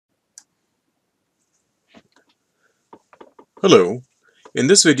Hello. In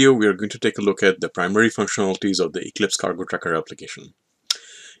this video, we are going to take a look at the primary functionalities of the Eclipse Cargo Tracker application.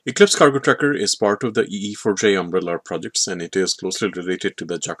 Eclipse Cargo Tracker is part of the EE4J umbrella projects, and it is closely related to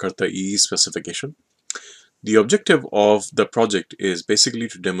the Jakarta EE specification. The objective of the project is basically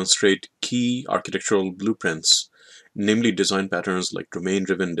to demonstrate key architectural blueprints, namely design patterns like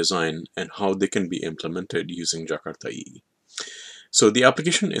domain-driven design, and how they can be implemented using Jakarta EE. So the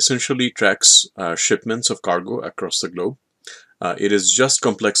application essentially tracks shipments of cargo across the globe. It is just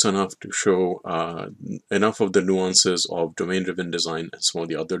complex enough to show enough of the nuances of domain-driven design and some of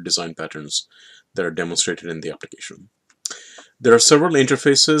the other design patterns that are demonstrated in the application. There are several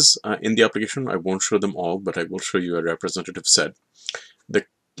interfaces in the application. I won't show them all, but I will show you a representative set. The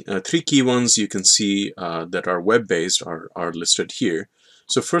three key ones you can see that are web-based are listed here.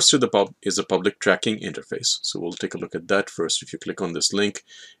 So first is the public tracking interface. So we'll take a look at that first. If you click on this link,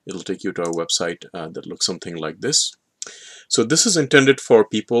 it'll take you to our website that looks something like this. So this is intended for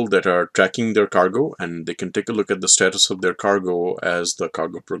people that are tracking their cargo, and they can take a look at the status of their cargo as the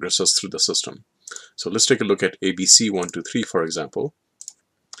cargo progresses through the system. So let's take a look at ABC123, for example,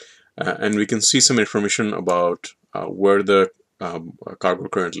 and we can see some information about where the cargo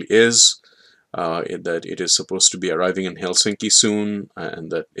currently is, that it is supposed to be arriving in Helsinki soon,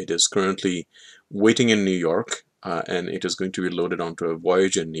 and that it is currently waiting in New York, and it is going to be loaded onto a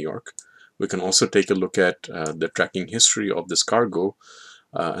voyage in New York. We can also take a look at the tracking history of this cargo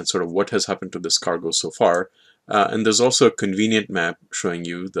and sort of what has happened to this cargo so far. And there's also a convenient map showing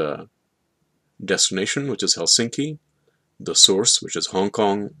you the destination, which is Helsinki, the source, which is Hong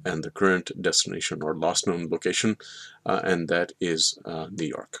Kong, and the current destination or last known location, and that is New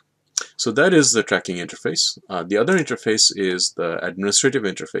York. So that is the tracking interface. The other interface is the administrative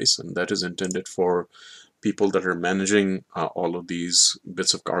interface, and that is intended for people that are managing all of these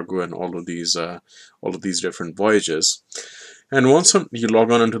bits of cargo and all of these different voyages. And once you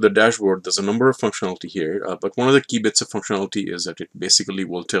log on into the dashboard, there's a number of functionality here, but one of the key bits of functionality is that it basically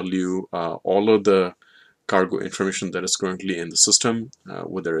will tell you all of the cargo information that is currently in the system,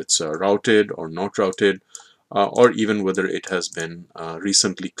 whether it's routed or not routed, or even whether it has been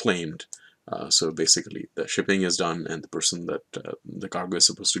recently claimed. So basically, the shipping is done, and the person that the cargo is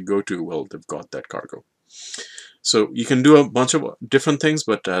supposed to go to, well, they've got that cargo. So you can do a bunch of different things,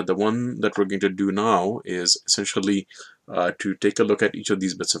 but the one that we're going to do now is essentially to take a look at each of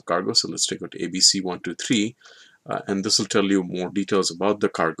these bits of cargo. So let's take out ABC123, and this will tell you more details about the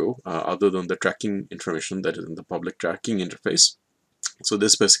cargo other than the tracking information that is in the public tracking interface. So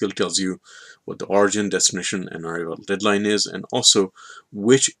this basically tells you what the origin, destination, and arrival deadline is, and also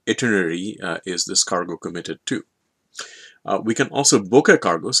which itinerary is this cargo committed to. We can also book a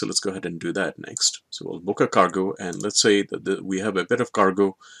cargo, so let's go ahead and do that next. So we'll book a cargo, and let's say that we have a bit of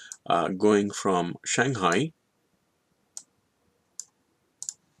cargo going from Shanghai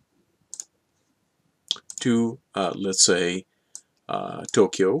to, let's say,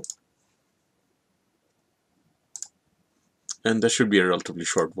 Tokyo. And that should be a relatively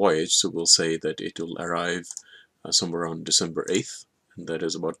short voyage, so we'll say that it will arrive somewhere around December 8th, and that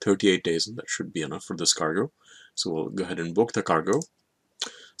is about 38 days, and that should be enough for this cargo. So we'll go ahead and book the cargo.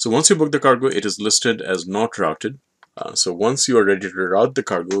 So once you book the cargo, it is listed as not routed. So once you are ready to route the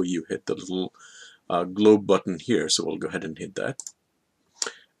cargo, you hit the little globe button here. So we'll go ahead and hit that.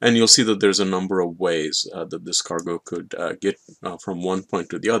 And you'll see that there's a number of ways that this cargo could get from one point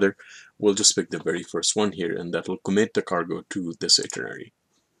to the other. We'll just pick the very first one here, and that will commit the cargo to this itinerary.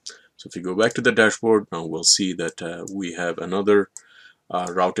 So if you go back to the dashboard, now we'll see that we have another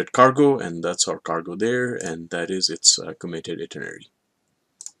routed cargo, and that's our cargo there, and that is its committed itinerary.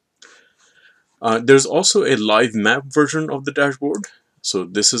 There's also a live map version of the dashboard. So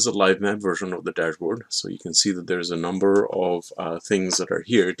this is a live map version of the dashboard. So you can see that there's a number of things that are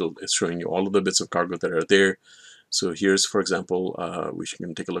here. It's showing you all of the bits of cargo that are there. So here's, for example, we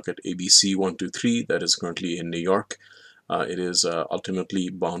can take a look at ABC123 that is currently in New York. It is ultimately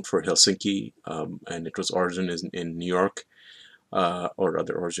bound for Helsinki, and it was origin in New York, or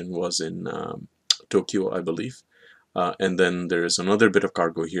rather origin was in Tokyo, I believe. And then there is another bit of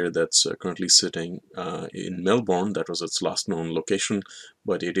cargo here that's currently sitting in Melbourne. That was its last known location,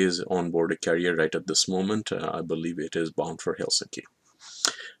 but it is on board a carrier right at this moment. I believe it is bound for Helsinki.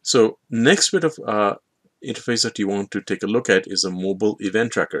 So next bit of interface that you want to take a look at is a mobile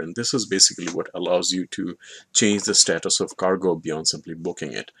event tracker, and this is basically what allows you to change the status of cargo beyond simply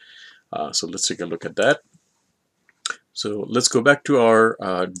booking it. So let's take a look at that. So let's go back to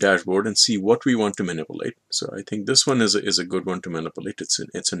our dashboard and see what we want to manipulate. So I think this one is a good one to manipulate.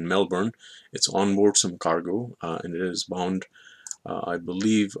 It's in Melbourne. It's on board some cargo, and it is bound, I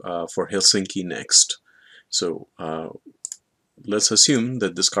believe, for Helsinki next. So let's assume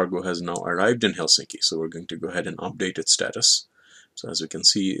that this cargo has now arrived in Helsinki. So we're going to go ahead and update its status. So as we can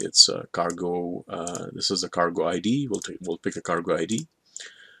see, it's cargo. This is the cargo ID. We'll pick a cargo ID.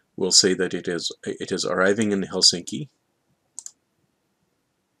 We'll say that it is arriving in Helsinki.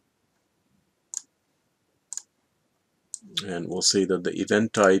 And we'll say that the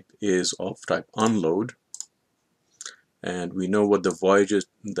event type is of type unload. And we know what the voyage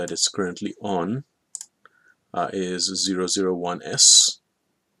that it's currently on is 001S.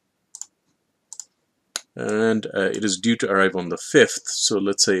 And it is due to arrive on the 5th. So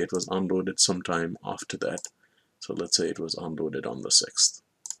let's say it was unloaded sometime after that. So let's say it was unloaded on the 6th.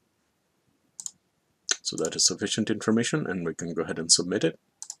 So that is sufficient information, and we can go ahead and submit it.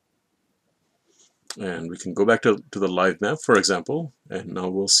 And we can go back to the live map, for example, and now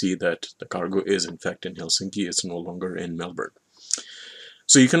we'll see that the cargo is in fact in Helsinki. It's no longer in Melbourne.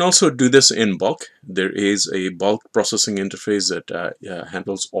 So you can also do this in bulk. There is a bulk processing interface that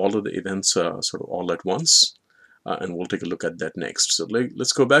handles all of the events sort of all at once, and we'll take a look at that next. So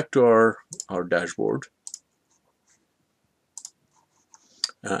let's go back to our dashboard.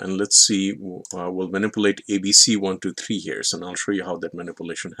 And let's see, we'll manipulate ABC123 here. So now I'll show you how that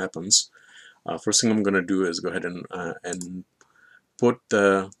manipulation happens. First thing I'm going to do is go ahead and put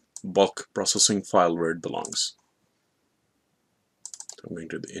the bulk processing file where it belongs. So I'm going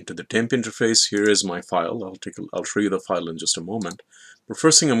into the temp interface. Here is my file. I'll show you the file in just a moment. The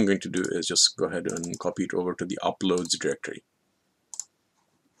first thing I'm going to do is just go ahead and copy it over to the uploads directory.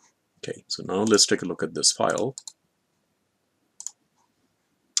 Okay, so now let's take a look at this file.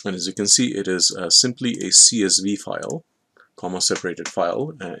 And as you can see, it is simply a CSV file, comma-separated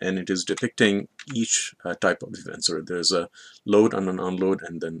file, and it is depicting each type of event. So there's a load and an unload,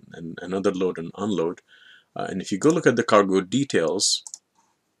 and then another load and unload. And if you go look at the cargo details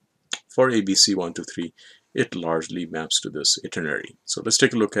for ABC123, it largely maps to this itinerary. So let's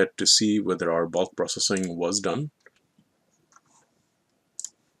take a look to see whether our bulk processing was done.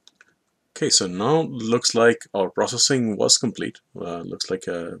 Okay, so now looks like our processing was complete. Looks like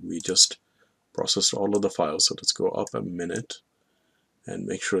we just processed all of the files. So let's go up a minute and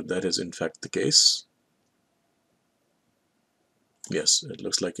make sure that is in fact the case. Yes, it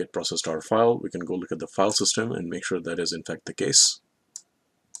looks like it processed our file. We can go look at the file system and make sure that is in fact the case.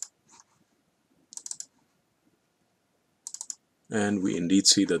 And we indeed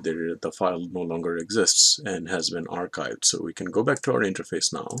see that the file no longer exists and has been archived. So we can go back to our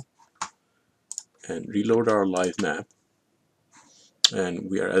interface now and reload our live map.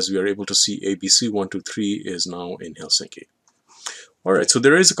 And as we are able to see, ABC123 is now in Helsinki. Alright, so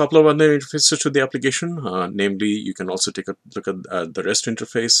there is a couple of other interfaces to the application. Namely, you can also take a look at the REST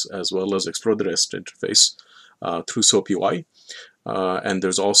interface as well as explore the REST interface through SOAP-UI. And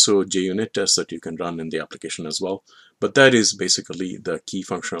there's also JUnit tests that you can run in the application as well. But that is basically the key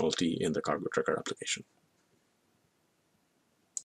functionality in the Cargo Tracker application.